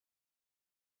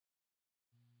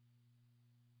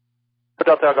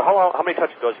Delta Echo, how many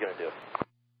touch and goes are you going to do?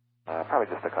 Probably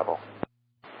just a couple.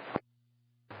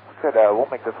 Good, we'll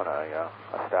make this one a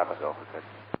stop and go.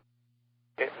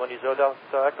 Okay, when you zo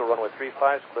Delta Echo, runway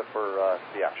 35, clear for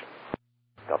the action.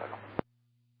 Delta Echo.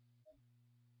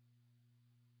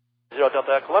 0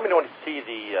 Delta Echo, let me know when you see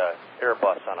the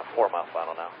Airbus on a 4-mile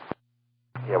final now.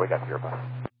 Yeah, we got the Airbus.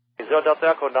 0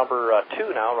 Delta Echo, number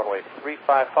 2 now, runway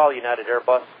 35, follow United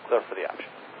Airbus, clear for the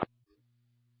action.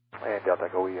 And Delta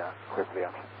Echo, we clear for the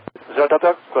option. 0 Delta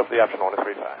Echo, clear for the option, runway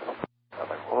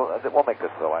 35. We'll make this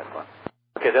the last one.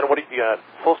 Okay, then what are you going to,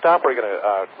 full stop, or are you going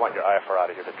to want your IFR out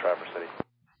of here to Traverse City?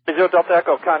 0 Delta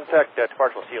Echo, contact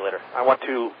departure, we'll see you later. I want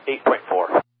to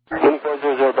 8.4.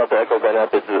 2400 Delta Echo, Grand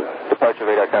Rapids, departure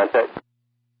radar contact.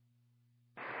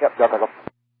 Yep, Delta Echo.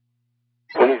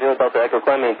 20 Delta Echo,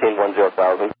 climb maintain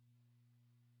 10,000.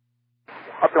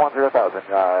 Up to 10,000,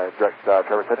 direct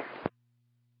Traverse City.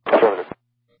 Affirmative.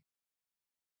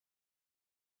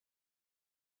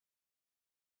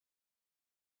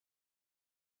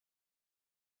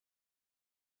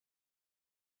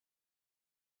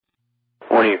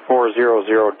 Mooney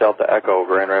 400 Delta Echo,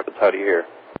 Grand Rapids, how do you hear?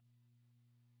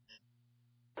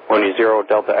 Mooney 0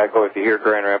 Delta Echo, if you hear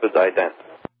Grand Rapids, ident.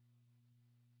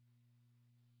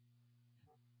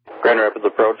 Grand Rapids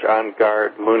approach on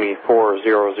guard, Mooney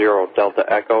 400 Delta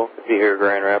Echo, if you hear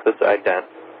Grand Rapids, ident.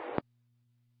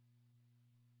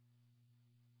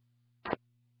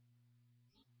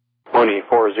 Mooney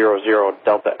 400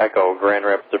 Delta Echo, Grand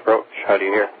Rapids approach, how do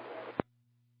you hear?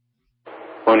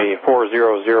 Mooney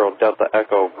 400 Delta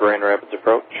Echo, Grand Rapids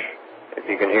approach, if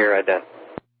you can hear, ident.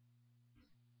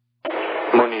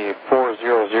 Mooney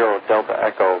 400 Delta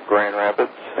Echo, Grand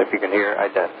Rapids, if you can hear,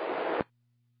 ident.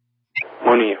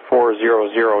 Mooney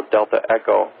 400 Delta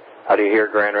Echo, how do you hear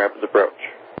Grand Rapids approach?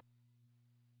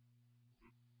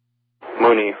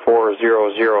 Mooney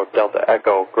 400 Delta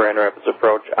Echo, Grand Rapids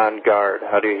approach on guard,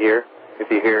 how do you hear? If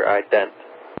you hear, ident.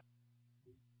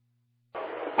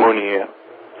 Mooney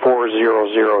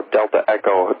 400 Delta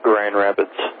Echo, Grand Rapids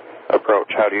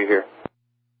approach, how do you hear?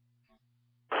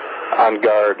 On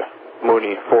guard,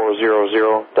 Mooney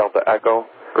 400 Delta Echo,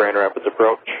 Grand Rapids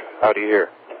approach, how do you hear?